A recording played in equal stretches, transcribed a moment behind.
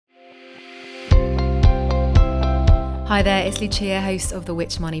Hi there, it's Lucia, host of the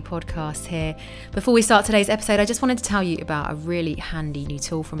Which Money podcast here. Before we start today's episode, I just wanted to tell you about a really handy new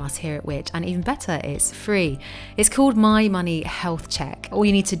tool from us here at Which, and even better, it's free. It's called My Money Health Check. All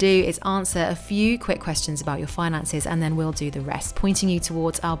you need to do is answer a few quick questions about your finances, and then we'll do the rest, pointing you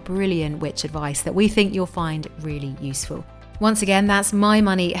towards our brilliant Which advice that we think you'll find really useful. Once again, that's My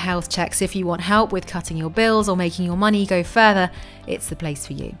Money Health Check. So if you want help with cutting your bills or making your money go further, it's the place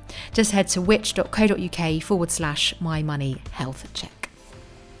for you. Just head to which.co.uk/My Money Health Check.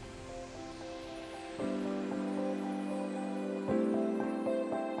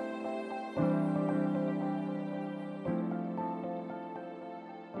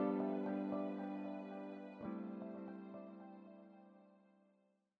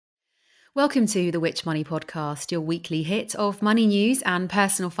 Welcome to the Which Money podcast, your weekly hit of money news and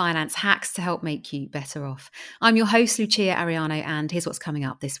personal finance hacks to help make you better off. I'm your host, Lucia Ariano, and here's what's coming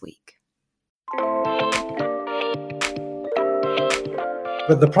up this week.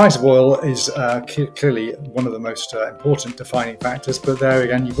 But the price of oil is clearly one of the most important defining factors. But there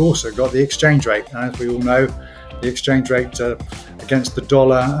again, you've also got the exchange rate. And as we all know, the exchange rate against the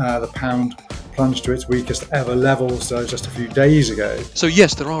dollar, the pound, plunged to its weakest ever levels just a few days ago. So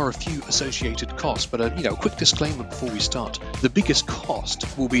yes, there are a few associated costs, but a quick disclaimer before we start. The biggest cost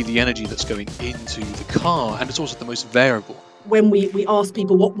will be the energy that's going into the car, and it's also the most variable. When we ask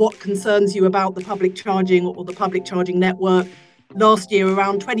people what concerns you about the public charging or the public charging network, last year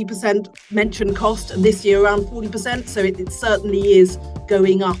around 20% mentioned cost, and this year around 40%. So it certainly is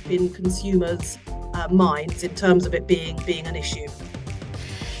going up in consumers' minds in terms of it being an issue.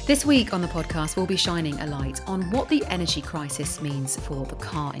 This week on the podcast, we'll be shining a light on what the energy crisis means for the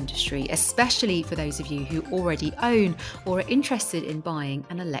car industry, especially for those of you who already own or are interested in buying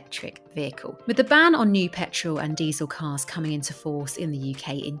an electric vehicle. With the ban on new petrol and diesel cars coming into force in the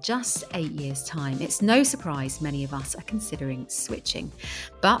UK in just 8 years' time, it's no surprise many of us are considering switching.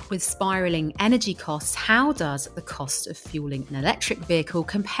 But with spiralling energy costs, how does the cost of fueling an electric vehicle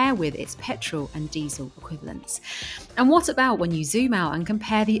compare with its petrol and diesel equivalents? And what about when you zoom out and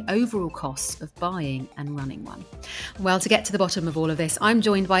compare the overall costs of buying and running one? Well, to get to the bottom of all of this, I'm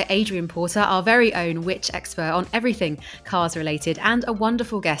joined by Adrian Porter, our very own Which expert on everything cars related, and a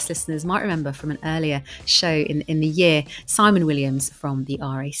wonderful guest listeners might remember from an earlier show in the year, Simon Williams from the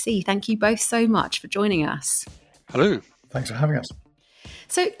RAC. Thank you both so much for joining us. Hello. Thanks for having us.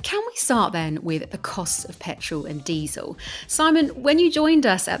 So can we start then with the costs of petrol and diesel? Simon, when you joined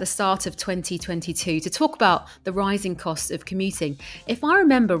us at the start of 2022 to talk about the rising costs of commuting, if I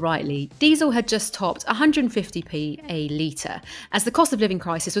remember rightly, diesel had just topped 150p a litre as the cost of living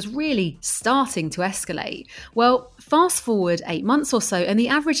crisis was really starting to escalate. Well, fast forward 8 months or so and the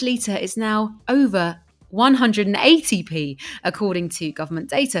average litre is now over 180p according to government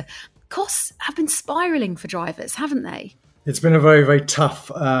data. Costs have been spiralling for drivers, haven't they? It's been a very, very tough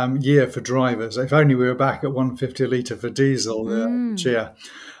year for drivers. If only we were back at 150 a litre for diesel this year.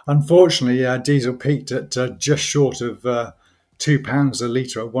 Unfortunately, diesel peaked at just short of £2 a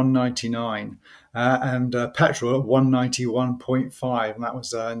litre at 1.99 and petrol at 191.5, and that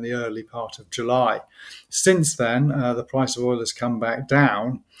was in the early part of July. Since then, the price of oil has come back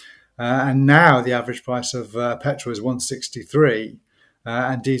down, and now the average price of petrol is 163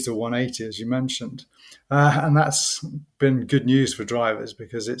 and diesel 180, as you mentioned. And that's been good news for drivers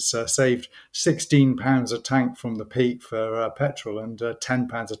because it's saved £16 a tank from the peak for petrol and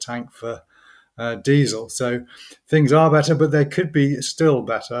 £10 a tank for diesel. So things are better, but they could be still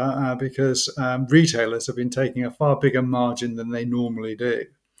better because retailers have been taking a far bigger margin than they normally do.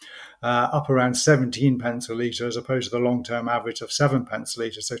 Up around 17 pence a litre as opposed to the long-term average of 7 pence a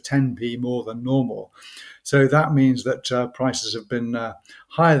litre, so 10p more than normal. So that means that prices have been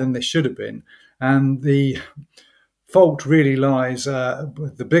higher than they should have been. And the fault really lies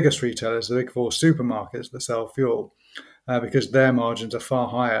with the biggest retailers, the big four supermarkets that sell fuel, because their margins are far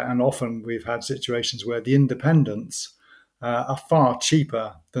higher. And often we've had situations where the independents are far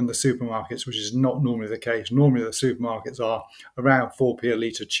cheaper than the supermarkets, which is not normally the case. Normally the supermarkets are around 4p a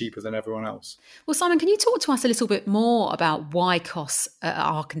litre cheaper than everyone else. Well, Simon, can you talk to us a little bit more about why costs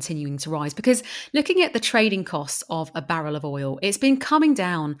are continuing to rise? Because looking at the trading costs of a barrel of oil, it's been coming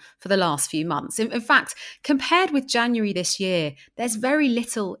down for the last few months. In fact, compared with January this year, there's very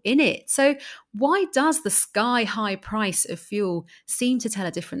little in it. So why does the sky-high price of fuel seem to tell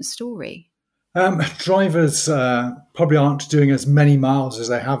a different story? Drivers probably aren't doing as many miles as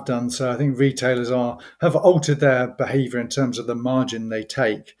they have done, so I think retailers have altered their behaviour in terms of the margin they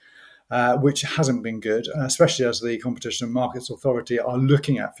take. which hasn't been good, especially as the Competition and Markets Authority are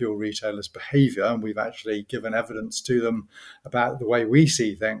looking at fuel retailers' behaviour, and we've actually given evidence to them about the way we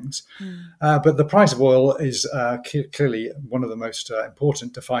see things. But the price of oil is clearly one of the most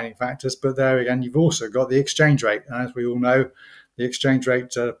important defining factors. But there again, you've also got the exchange rate. And as we all know, the exchange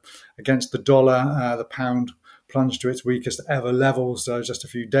rate against the dollar, the pound, plunged to its weakest ever levels just a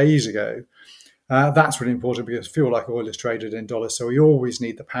few days ago. That's really important because fuel like oil is traded in dollars. So we always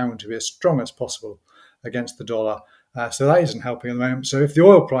need the pound to be as strong as possible against the dollar. So that isn't helping at the moment. So if the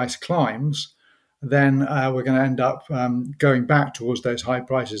oil price climbs, then we're going to end up going back towards those high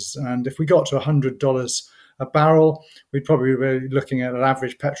prices. And if we got to $100 a barrel, we'd probably be looking at an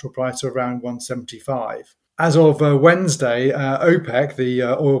average petrol price of around $1.75. As of Wednesday, OPEC, the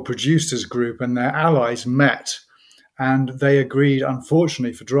oil producers group, and their allies met, and they agreed,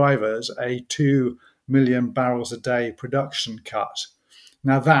 unfortunately for drivers, a 2 million barrels a day production cut.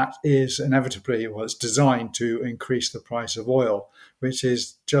 Now that is inevitably what's designed to increase the price of oil, which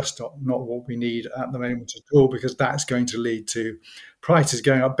is just not what we need at the moment at all, because that's going to lead to prices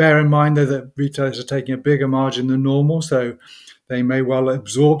going up. Bear in mind, though, that retailers are taking a bigger margin than normal, so they may well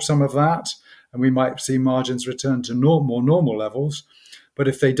absorb some of that, and we might see margins return to more normal levels. But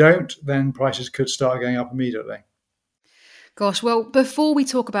if they don't, then prices could start going up immediately. Gosh, well, before we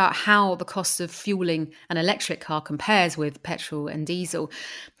talk about how the cost of fueling an electric car compares with petrol and diesel,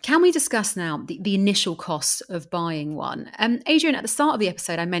 can we discuss now the initial cost of buying one? Adrian, at the start of the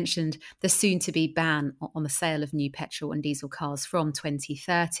episode, I mentioned the soon-to-be ban on the sale of new petrol and diesel cars from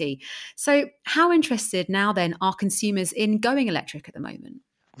 2030. So how interested now then are consumers in going electric at the moment?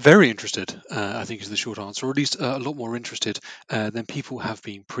 Very interested, I think is the short answer, or at least a lot more interested than people have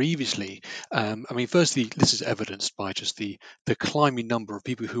been previously. Firstly, this is evidenced by just the climbing number of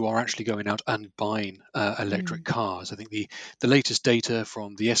people who are actually going out and buying electric cars. I think the latest data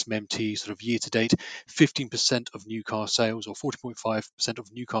from the SMMT sort of year to date, 15% of new car sales, or 40.5%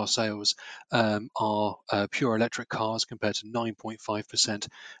 of new car sales are pure electric cars, compared to 9.5%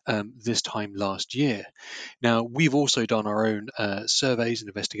 this time last year. Now, we've also done our own surveys and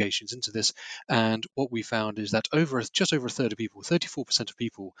investigations into this, and what we found is that just over a third of people, 34% of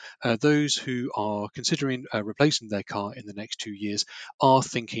people, those who are considering replacing their car in the next 2 years, are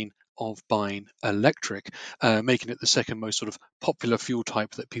thinking of buying electric, making it the second most sort of popular fuel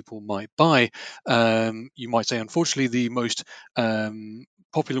type that people might buy. You might say, unfortunately, the most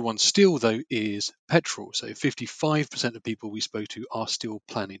popular one still, though, is petrol. So 55% of people we spoke to are still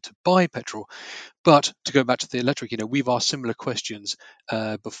planning to buy petrol. But to go back to the electric, we've asked similar questions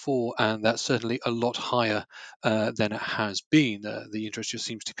before, and that's certainly a lot higher than it has been. The interest just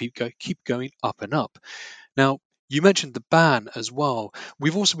seems to keep going up and up. Now, you mentioned the ban as well.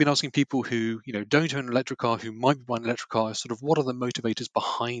 We've also been asking people who, don't own an electric car, who might be buying an electric car, sort of what are the motivators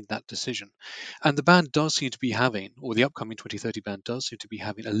behind that decision? And the ban does seem to be having, or the upcoming 2030 ban does seem to be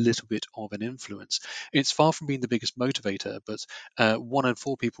having a little bit of an influence. It's far from being the biggest motivator, but 1 in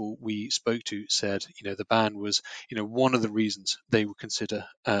 4 people we spoke to said, the ban was, one of the reasons they would consider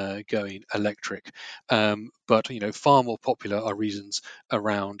going electric. But far more popular are reasons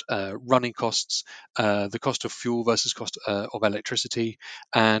around running costs, the cost of fuel versus cost of electricity,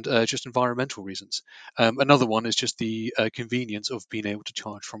 and just environmental reasons. Another one is just the convenience of being able to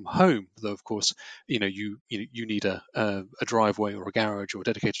charge from home. Though of course, you need a driveway or a garage or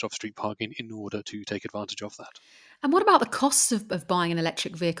dedicated off-street parking in order to take advantage of that. And what about the costs of buying an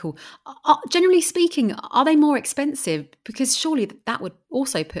electric vehicle? Generally speaking, are they more expensive? Because surely that would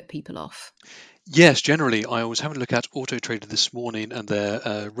also put people off. Yes, generally. I was having a look at Auto Trader this morning and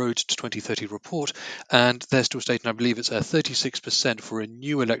their Road to 2030 report, and they're still stating, I believe it's 36% for a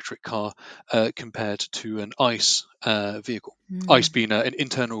new electric car compared to an ICE vehicle. ICE being an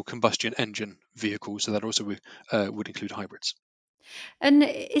internal combustion engine vehicle, so that also would include hybrids. And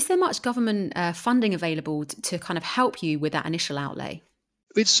is there much government funding available to kind of help you with that initial outlay?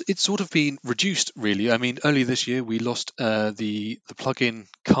 It's sort of been reduced, really. I mean, earlier this year we lost the plug-in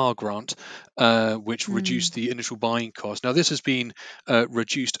car grant, which reduced the initial buying cost. Now this has been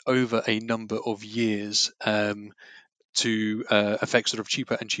reduced over a number of years to affect sort of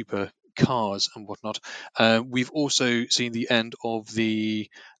cheaper and cheaper cars and whatnot. We've also seen the end of the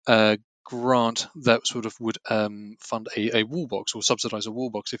grant that sort of would fund a wall box or subsidize a wall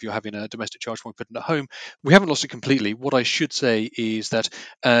box if you're having a domestic charge point put in at home. We haven't lost it completely. What I should say is that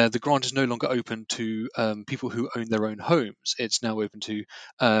the grant is no longer open to people who own their own homes. It's now open to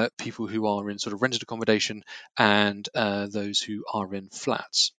people who are in sort of rented accommodation and those who are in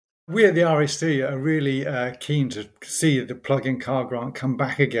flats. We at the RAC are really keen to see the plug-in car grant come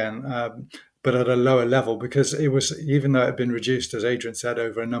back again. but at a lower level, because it was, even though it had been reduced, as Adrian said,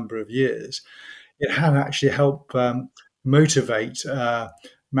 over a number of years, it had actually helped motivate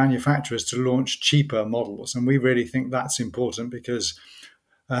manufacturers to launch cheaper models. And we really think that's important because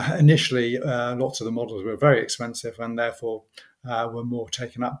initially lots of the models were very expensive and therefore were more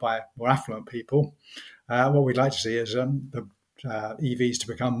taken up by more affluent people. What we'd like to see is the EVs to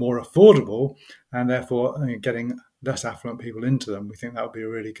become more affordable and therefore getting less affluent people into them. We think that would be a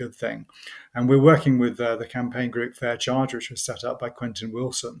really good thing. And we're working with the campaign group Fair Charge, which was set up by Quentin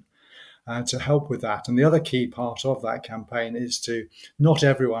Wilson, to help with that. And the other key part of that campaign is to, not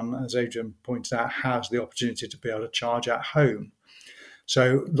everyone, as Adrian pointed out, has the opportunity to be able to charge at home.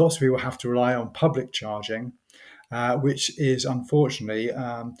 So lots of people have to rely on public charging, which is unfortunately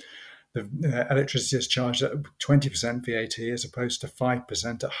the electricity is charged at 20% VAT as opposed to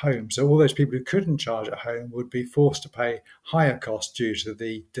 5% at home. So all those people who couldn't charge at home would be forced to pay higher costs due to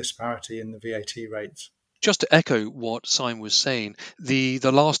the disparity in the VAT rates. Just to echo what Simon was saying, the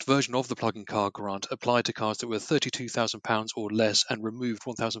last version of the plug-in car grant applied to cars that were £32,000 or less and removed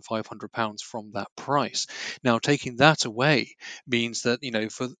 £1,500 from that price. Now, taking that away means that,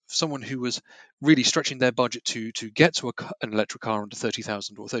 for someone who was really stretching their budget to get to an electric car under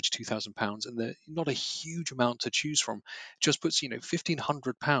 £30,000 or £32,000, and there's not a huge amount to choose from, just puts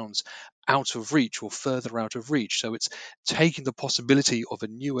 £1,500 out of reach or further out of reach. So it's taking the possibility of a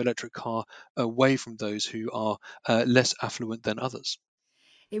new electric car away from those who are less affluent than others.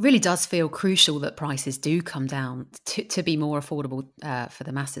 It really does feel crucial that prices do come down to be more affordable for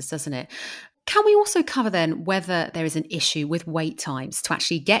the masses, doesn't it? Can we also cover then whether there is an issue with wait times to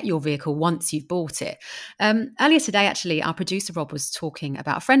actually get your vehicle once you've bought it? Earlier today, actually, our producer Rob was talking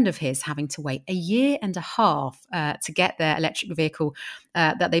about a friend of his having to wait 1.5 years to get their electric vehicle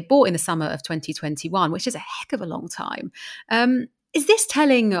that they bought in the summer of 2021, which is a heck of a long time. Is this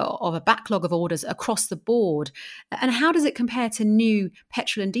telling of a backlog of orders across the board? And how does it compare to new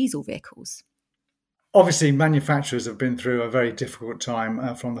petrol and diesel vehicles? Obviously, manufacturers have been through a very difficult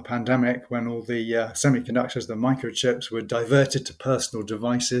time from the pandemic when all the semiconductors, the microchips, were diverted to personal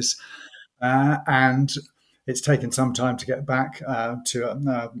devices. And it's taken some time to get back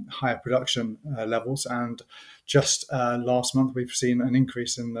to higher production levels. And just last month, we've seen an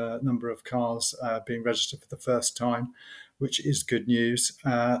increase in the number of cars being registered for the first time, which is good news.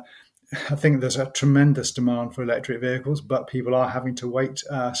 I think there's a tremendous demand for electric vehicles, but people are having to wait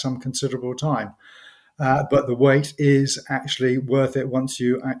some considerable time. But the wait is actually worth it. Once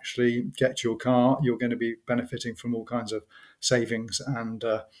you actually get your car, you're going to be benefiting from all kinds of savings and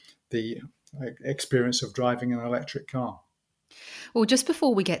the experience of driving an electric car. Well, just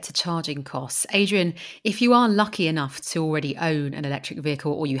before we get to charging costs, Adrian, if you are lucky enough to already own an electric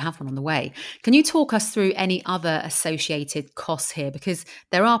vehicle or you have one on the way, can you talk us through any other associated costs here? Because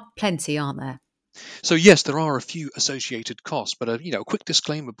there are plenty, aren't there? So yes, there are a few associated costs, but a quick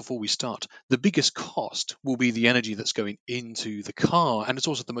disclaimer before we start. The biggest cost will be the energy that's going into the car, and it's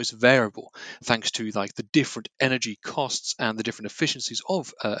also the most variable, thanks to the different energy costs and the different efficiencies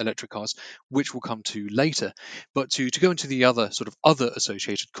of electric cars, which we'll come to later. But to go into the other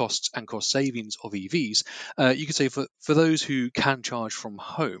associated costs and cost savings of EVs, you could say for those who can charge from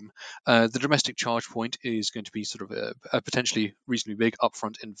home, the domestic charge point is going to be a potentially reasonably big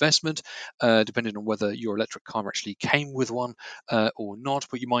upfront investment, depending on whether your electric car actually came with one or not,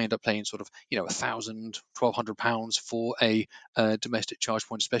 but you might end up paying £1,000, £1,200 for a domestic charge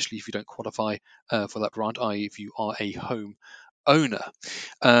point, especially if you don't qualify for that grant, i.e. if you are a home owner.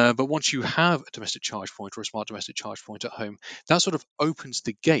 But once you have a domestic charge point or a smart domestic charge point at home, that opens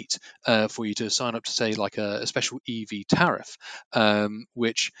the gate for you to sign up to, say, a special EV tariff,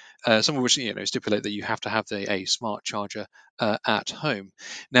 which some of which stipulate that you have to have a smart charger at home.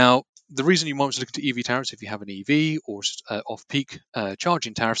 Now, the reason you might want to look into EV tariffs if you have an EV or off-peak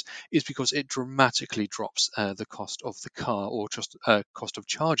charging tariffs is because it dramatically drops the cost of the car or just cost of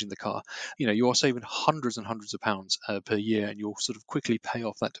charging the car. You are saving hundreds and hundreds of pounds per year, and you'll quickly pay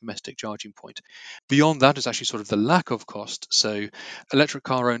off that domestic charging point. Beyond that is actually the lack of cost. So electric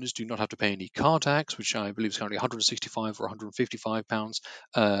car owners do not have to pay any car tax, which I believe is currently £165 or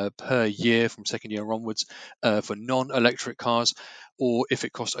 £155 per year from second year onwards for non-electric cars. Or if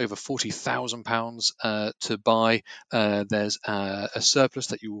it costs over £40,000 to buy, there's a surplus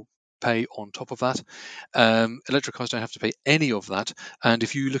that you will pay on top of that. Electric cars don't have to pay any of that. And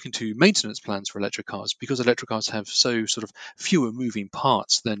if you look into maintenance plans for electric cars, because electric cars have so fewer moving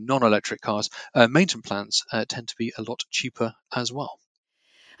parts than non-electric cars, maintenance plans tend to be a lot cheaper as well.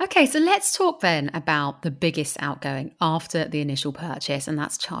 Okay, so let's talk then about the biggest outgoing after the initial purchase, and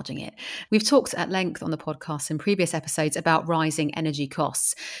that's charging it. We've talked at length on the podcast in previous episodes about rising energy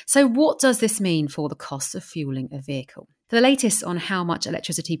costs. So, what does this mean for the cost of fueling a vehicle? For the latest on how much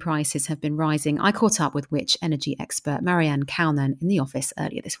electricity prices have been rising, I caught up with Which energy expert Marianne Cownan in the office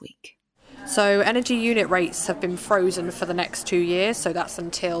earlier this week. So energy unit rates have been frozen for the next 2 years, so that's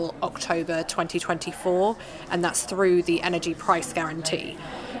until October 2024, and that's through the energy price guarantee.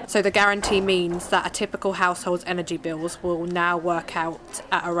 So the guarantee means that a typical household's energy bills will now work out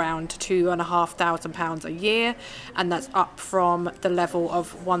at around £2,500 a year, and that's up from the level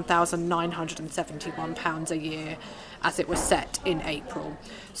of £1,971 a year as it was set in April.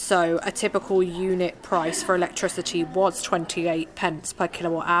 So a typical unit price for electricity was 28 pence per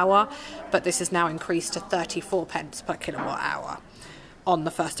kilowatt hour, but this is now increased to 34 pence per kilowatt hour on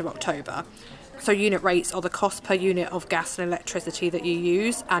the 1st of October. So unit rates are the cost per unit of gas and electricity that you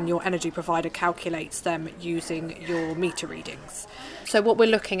use, and your energy provider calculates them using your meter readings. So what we're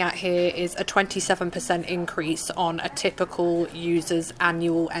looking at here is a 27% increase on a typical user's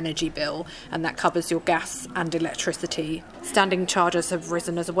annual energy bill, and that covers your gas and electricity. Standing charges have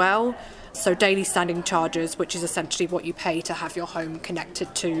risen as well. So daily standing charges, which is essentially what you pay to have your home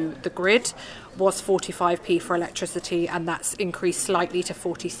connected to the grid, was 45p for electricity, and that's increased slightly to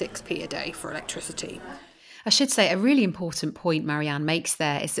 46p a day for electricity. I should say a really important point Marianne makes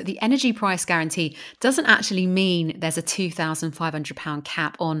there is that the energy price guarantee doesn't actually mean there's a £2,500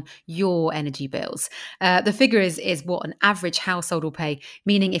 cap on your energy bills. The figure is what an average household will pay,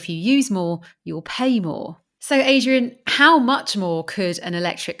 meaning if you use more, you'll pay more. So, Adrian, how much more could an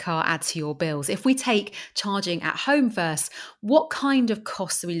electric car add to your bills? If we take charging at home first, what kind of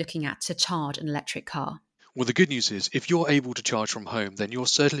costs are we looking at to charge an electric car? Well, the good news is if you're able to charge from home, then you'll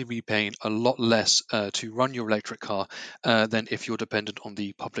certainly be paying a lot less to run your electric car than if you're dependent on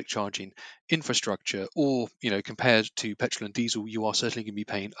the public charging infrastructure. Or, compared to petrol and diesel, you are certainly going to be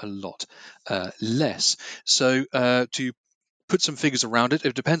paying a lot less. So, to put some figures around it,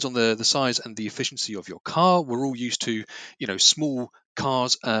 it depends on the size and the efficiency of your car. We're all used to, small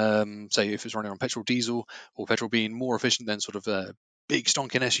cars, say if it's running on petrol, diesel, or petrol being more efficient than sort of big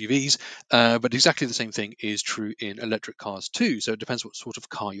stonking SUVs, but exactly the same thing is true in electric cars too. So it depends what sort of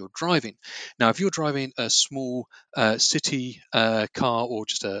car you're driving. Now, if you're driving a small city car, or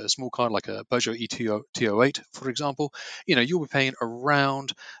just a small car like a Peugeot T08, for example, you'll be paying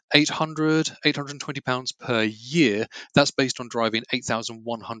around £820 per year. That's based on driving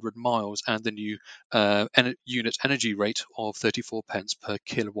 8,100 miles and the new unit energy rate of 34 pence per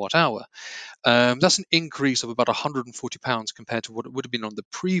kilowatt hour. That's an increase of about £140 compared to what it would have been on the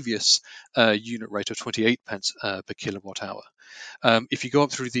previous unit rate of 28 pence per kilowatt hour. If you go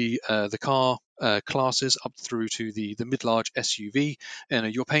up through the car classes up through to the mid-large SUV,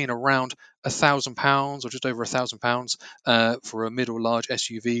 you're paying around £1,000 or just over £1,000 for a middle large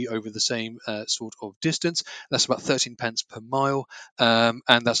SUV over the same sort of distance. That's about 13 pence per mile, and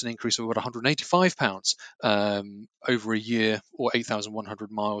that's an increase of about £185 over a year, or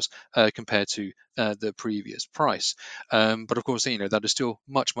 8,100 miles compared to the previous price. But of course, that is still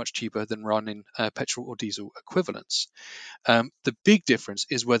much cheaper than running petrol or diesel equivalents. The big difference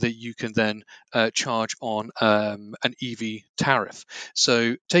is whether you can then charge on an EV tariff.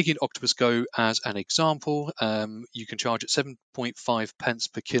 So taking Octopus Go as an example, you can charge at 7.5 pence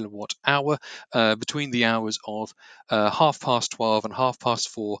per kilowatt hour between the hours of 12:30 and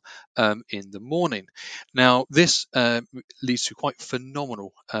 4:30 in the morning. Now, this leads to quite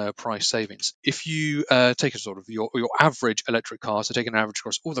phenomenal price savings. If you take a sort of your average electric car, so take an average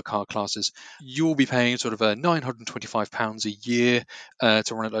across all the car classes, you'll be paying sort of £925 a year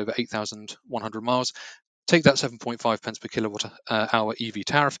to run it over 8,100 miles. Take that 7.5 pence per kilowatt hour EV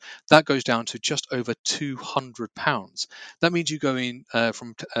tariff, that goes down to just over £200. That means you go in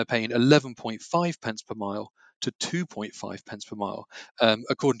from paying 11.5 pence per mile to 2.5 pence per mile,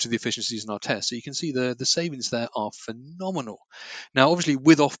 according to the efficiencies in our test. So you can see the savings there are phenomenal. Now, obviously,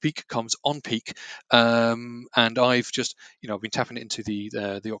 with off-peak comes on-peak, and I've just, I've been tapping into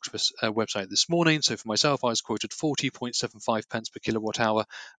the Octopus website this morning. So for myself, I was quoted 40.75 pence per kilowatt hour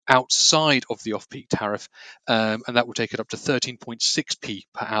outside of the off-peak tariff, and that will take it up to 13.6p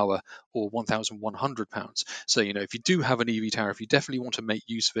per hour, or £1,100. So, if you do have an EV tariff, you definitely want to make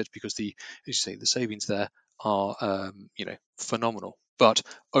use of it, because as you say, the savings there are phenomenal. but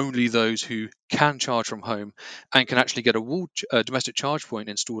only those who can charge from home and can actually get a domestic charge point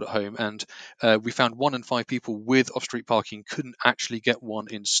installed at home. And we found 1 in 5 people with off-street parking couldn't actually get one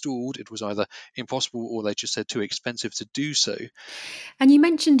installed. It was either impossible or they just said too expensive to do so. And you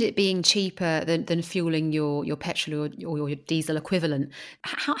mentioned it being cheaper than fueling your petrol or your diesel equivalent.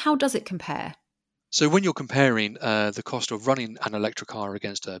 How does it compare? So when you're comparing the cost of running an electric car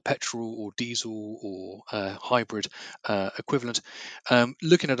against a petrol or diesel or hybrid equivalent,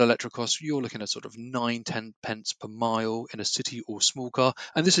 looking at electric costs, you're looking at sort of 9-10 pence per mile in a city or small car,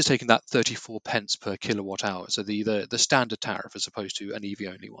 and this is taking that 34 pence per kilowatt hour, so the standard tariff as opposed to an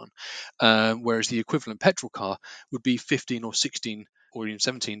EV only one, whereas the equivalent petrol car would be 15 or 16 or even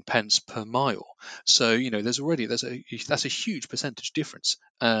 17 pence per mile. So that's a huge percentage difference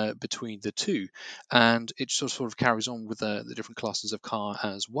between the two, and it sort of carries on with the different classes of car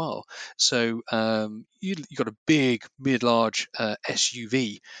as well. So you got a big mid-large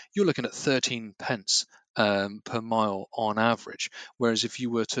SUV, you're looking at 13 pence per mile on average, whereas if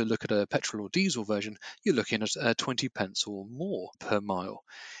you were to look at a petrol or diesel version, you're looking at 20 pence or more per mile.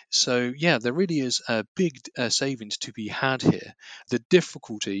 So yeah, there really is a big savings to be had here. The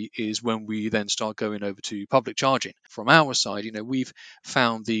difficulty is when we then start going over to public charging. From our side, we've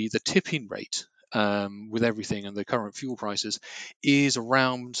found the tipping rate with everything and the current fuel prices is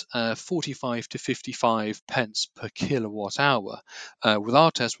around 45 to 55 pence per kilowatt hour. With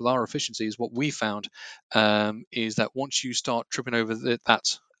our test, with our efficiencies, what we found is that once you start tripping over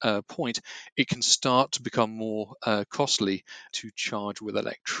that point, it can start to become more costly to charge with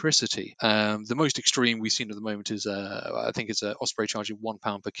electricity. The most extreme we've seen at the moment is, I think it's Osprey charging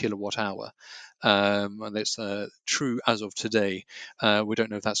 £1 per kilowatt hour. And that's true as of today. We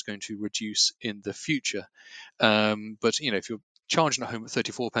don't know if that's going to reduce in the future. But, if you're charging at home at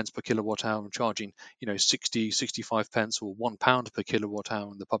 34 pence per kilowatt hour and charging 60, 65 pence or £1 per kilowatt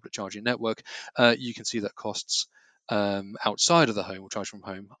hour in the public charging network, you can see that costs outside of the home or charge from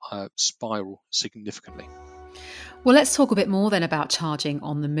home spiral significantly. Well, let's talk a bit more then about charging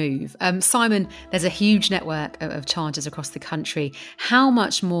on the move. Simon, there's a huge network of chargers across the country. How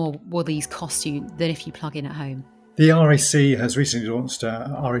much more will these cost you than if you plug in at home? The RAC has recently launched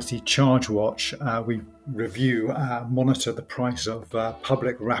RAC Charge Watch. We monitor the price of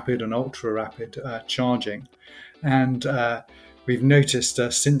public rapid and ultra rapid charging. And we've noticed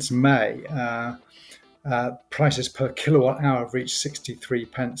since May, prices per kilowatt hour have reached 63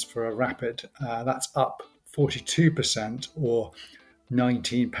 pence for a rapid. That's up 42% or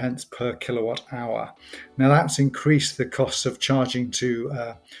 19 pence per kilowatt hour. Now that's increased the cost of charging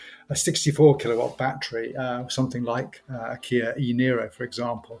to a 64 kilowatt battery, something like a Kia e-Niro, for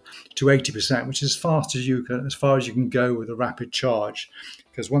example, to 80%, which is as far as you can go with a rapid charge.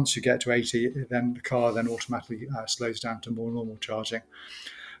 Because once you get to 80, then the car then automatically slows down to more normal charging.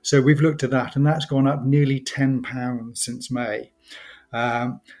 So we've looked at that, and that's gone up nearly £10 since May.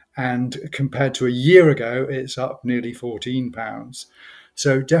 And compared to a year ago, it's up nearly £14.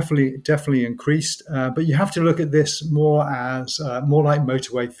 So definitely increased. But you have to look at this more as more like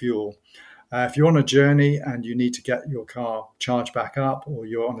motorway fuel. If you're on a journey and you need to get your car charged back up, or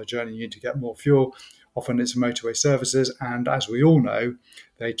you're on a journey and you need to get more fuel, often it's motorway services. And as we all know,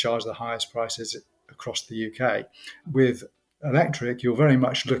 they charge the highest prices across the UK. With electric, you're very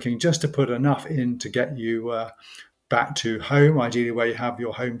much looking just to put enough in to get you back to home, ideally where you have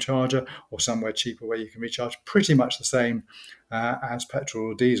your home charger, or somewhere cheaper where you can recharge, pretty much the same as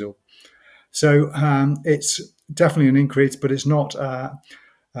petrol or diesel. So it's definitely an increase, but it's not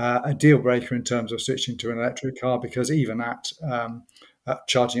a deal breaker in terms of switching to an electric car, because even at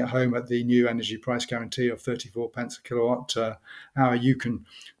charging at home at the new energy price guarantee of 34 pence a kilowatt hour, you can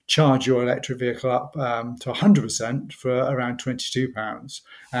charge your electric vehicle up to 100% for around £22.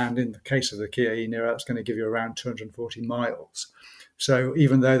 And in the case of the Kia e-Niro, that's going to give you around 240 miles. So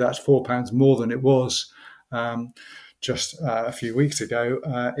even though that's £4 more than it was just a few weeks ago,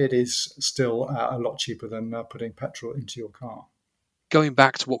 it is still a lot cheaper than putting petrol into your car. Going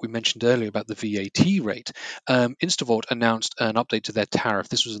back to what we mentioned earlier about the VAT rate, Instavolt announced an update to their tariff.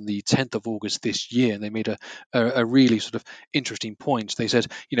 This was on the 10th of August this year, and they made a really sort of interesting point. They said,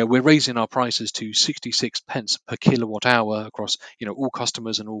 we're raising our prices to 66 pence per kilowatt hour across, all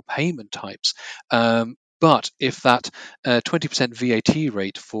customers and all payment types. But if that 20% VAT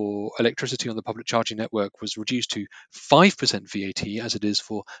rate for electricity on the public charging network was reduced to 5% VAT, as it is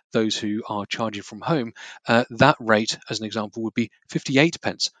for those who are charging from home, that rate, as an example, would be 58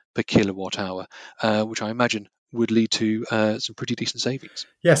 pence per kilowatt hour, which I imagine would lead to some pretty decent savings.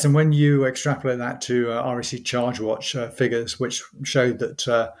 Yes, and when you extrapolate that to RAC Charge Watch figures, which showed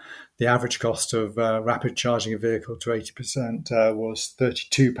that the average cost of rapid charging a vehicle to 80% was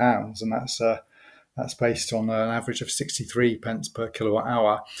 £32, and that's based on an average of 63 pence per kilowatt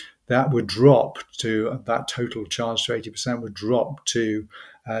hour. That would drop to, that total charge to 80% would drop to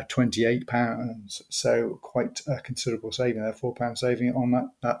 £28. So quite a considerable saving there, £4 saving on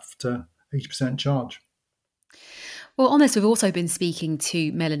that 80% charge. Well, on this, we've also been speaking to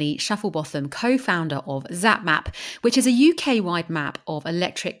Melanie Shaffelbotham, co-founder of ZapMap, which is a UK-wide map of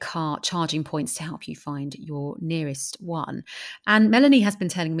electric car charging points to help you find your nearest one. And Melanie has been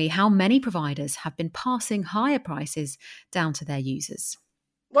telling me how many providers have been passing higher prices down to their users.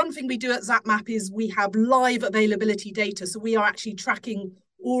 One thing we do at ZapMap is we have live availability data. So we are actually tracking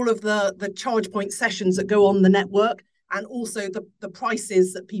all of the charge point sessions that go on the network, and also the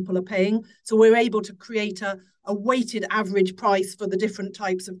prices that people are paying. So we're able to create a weighted average price for the different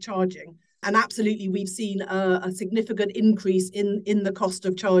types of charging. And absolutely, we've seen a significant increase in the cost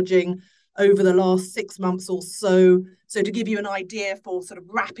of charging over the last 6 months or so. So to give you an idea, for sort of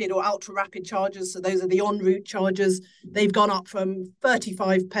rapid or ultra rapid chargers, so those are the en route chargers, they've gone up from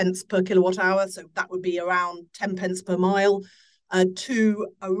 35 pence per kilowatt hour, so that would be around 10 pence per mile, to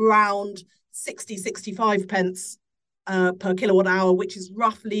around 65 pence per kilowatt hour, which is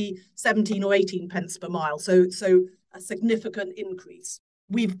roughly 17 or 18 pence per mile. So a significant increase.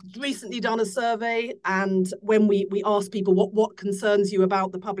 We've recently done a survey, and when we asked people what concerns you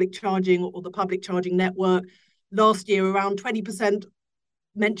about the public charging or the public charging network, last year around 20%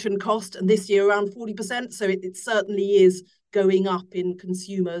 mentioned cost, and this year around 40%. So it certainly is going up in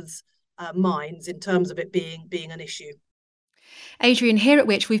consumers' minds in terms of it being an issue. Adrian, here at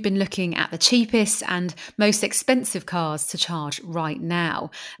Which, we've been looking at the cheapest and most expensive cars to charge right now.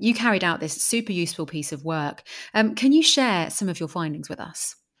 You carried out this super useful piece of work. Can you share some of your findings with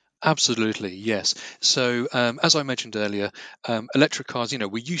us? Absolutely, yes. So, as I mentioned earlier, electric cars,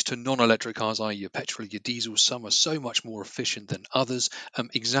 we're used to non-electric cars, i.e. your petrol, your diesel. Some are so much more efficient than others.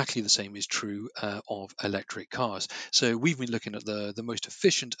 Exactly the same is true of electric cars. So we've been looking at the most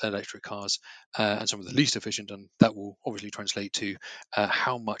efficient electric cars and some of the least efficient, and that will obviously translate to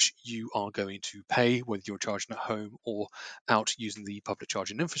how much you are going to pay, whether you're charging at home or out using the public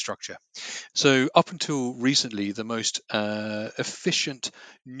charging infrastructure. So up until recently, the most efficient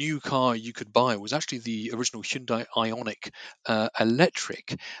new car you could buy was actually the original Hyundai Ioniq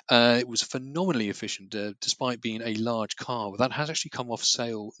electric. It was phenomenally efficient, despite being a large car. But that has actually come off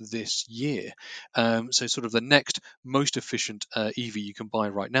sale this year. So sort of the next most efficient EV you can buy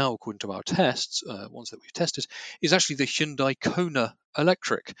right now, according to our tests, ones that we've tested, is actually the Hyundai Kona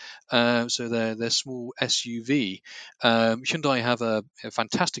electric. So they're small SUV. Hyundai have a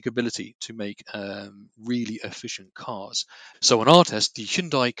fantastic ability to make really efficient cars. So on our test, the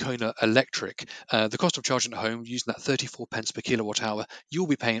Hyundai Kona electric, the cost of charging at home using that 34 pence per kilowatt hour, you'll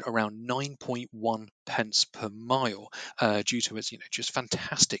be paying around 9.1 pence per mile due to its just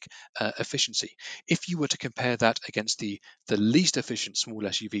fantastic efficiency. If you were to compare that against the least efficient small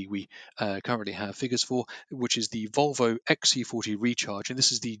SUV we currently have figures for, which is the Volvo XC40 Recharge, and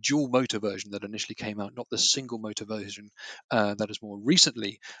this is the dual motor version that initially came out, not the single motor version that has more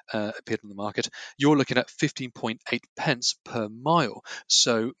recently appeared on the market, you're looking at 15.8 pence per mile,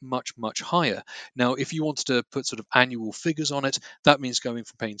 so much higher. Now, if you wanted to put sort of annual figures on it, that means going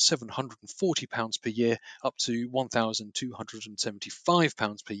from paying £740 per year up to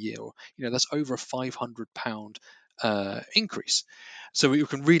 £1,275 per year, or that's over a £500 increase. So it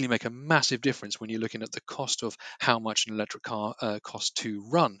can really make a massive difference when you're looking at the cost of how much an electric car costs to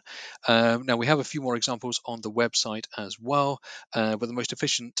run. Now, we have a few more examples on the website as well, but the most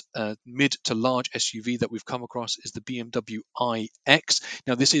efficient mid to large SUV that we've come across is the BMW iX.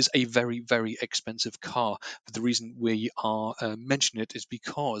 Now, this is a very, very expensive car, but the reason we are mentioning it is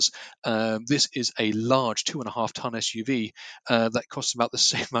because this is a large 2.5-ton SUV that costs about the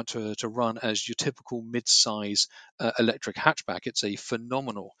same amount to run as your typical mid-size electric hatchback. It's a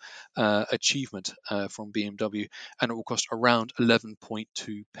phenomenal achievement from BMW, and it will cost around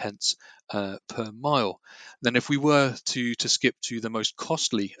 11.2 pence per mile. Then if we were to skip to the most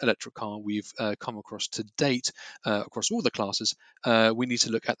costly electric car we've come across to date across all the classes, we need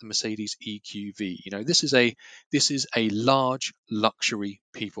to look at the Mercedes EQV. This is a large luxury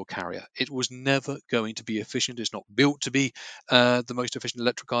people carrier. It was never going to be efficient. It's not built to be the most efficient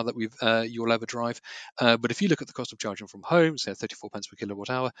electric car that you'll ever drive. But if you look at the cost of charging from home, say 34 pence per kilowatt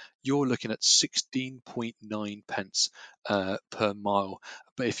hour, you're looking at 16.9 pence per mile.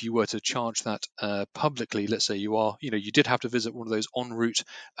 But if you were to charge that publicly, let's say you did have to visit one of those en route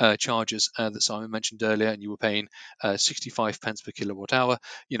chargers that Simon mentioned earlier, and you were paying 65 pence per kilowatt hour,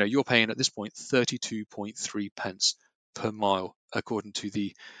 you're paying at this point 32.3 pence per mile according to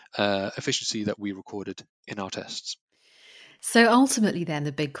the efficiency that we recorded in our tests. So ultimately then,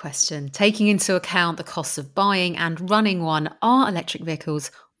 the big question, taking into account the costs of buying and running one, are electric vehicles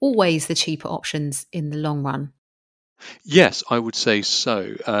always the cheaper options in the long run? Yes, I would say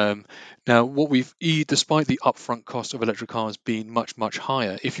so. Now, despite the upfront cost of electric cars being much, much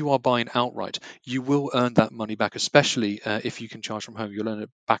higher, if you are buying outright, you will earn that money back, especially if you can charge from home. You'll earn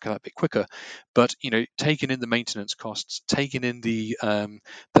it back a bit quicker. But taking in the maintenance costs, taking in the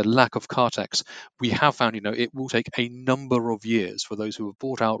lack of car tax, we have found it will take a number of years for those who have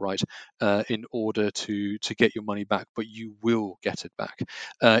bought outright in order to get your money back. But you will get it back,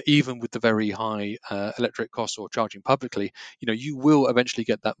 even with the very high electric costs or charging publicly. You will eventually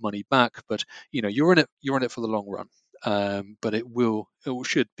get that money back, but you're in it for the long run. But it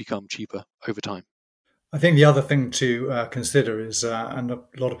should become cheaper over time. I think the other thing to consider is, and a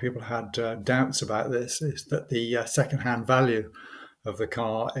lot of people had doubts about this, is that the second-hand value of the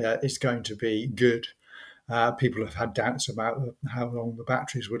car is going to be good. People have had doubts about how long the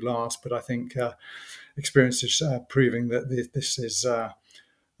batteries would last, but I think experience is proving that this is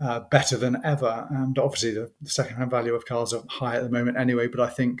better than ever. And obviously the second-hand value of cars are high at the moment anyway, but I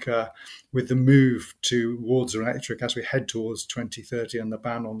think with the move towards electric as we head towards 2030 and the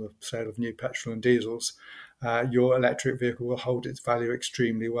ban on the sale of new petrol and diesels, your electric vehicle will hold its value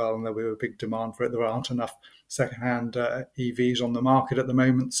extremely well, and there'll be a big demand for it. There aren't enough second-hand EVs on the market at the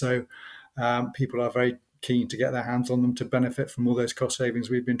moment, so people are very keen to get their hands on them to benefit from all those cost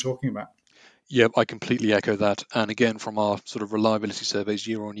savings we've been talking about. Yeah, I completely echo that. And again, from our sort of reliability surveys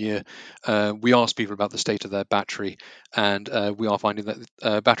year on year, we ask people about the state of their battery, and we are finding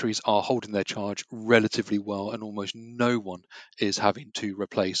that batteries are holding their charge relatively well, and almost no one is having to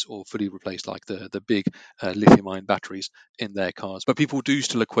replace or fully replace like the big lithium-ion batteries in their cars. But people do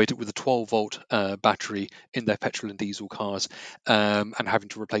still equate it with a 12-volt battery in their petrol and diesel cars, and having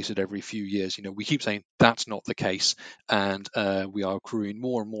to replace it every few years. We keep saying that's not the case, and we are accruing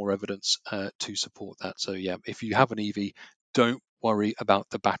more and more evidence to support that. So yeah, if you have an EV, don't worry about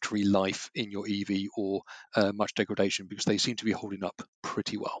the battery life in your EV or much degradation, because they seem to be holding up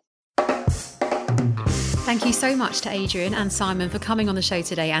pretty well. Thank you so much to Adrian and Simon for coming on the show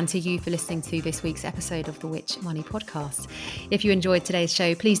today, and to you for listening to this week's episode of the Which Money podcast. If you enjoyed today's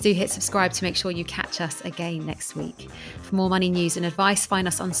show, please do hit subscribe to make sure you catch us again next week. For more money news and advice, find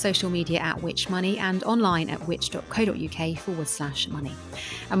us on social media at Which Money and online at which.co.uk/money.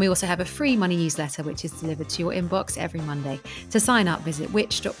 And we also have a free money newsletter which is delivered to your inbox every Monday. To sign up, visit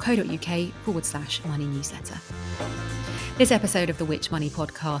which.co.uk/money newsletter. This episode of the Which Money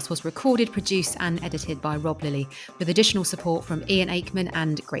podcast was recorded, produced and edited by Rob Lilly, with additional support from Ian Aikman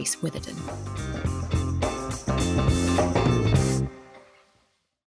and Grace Witherden.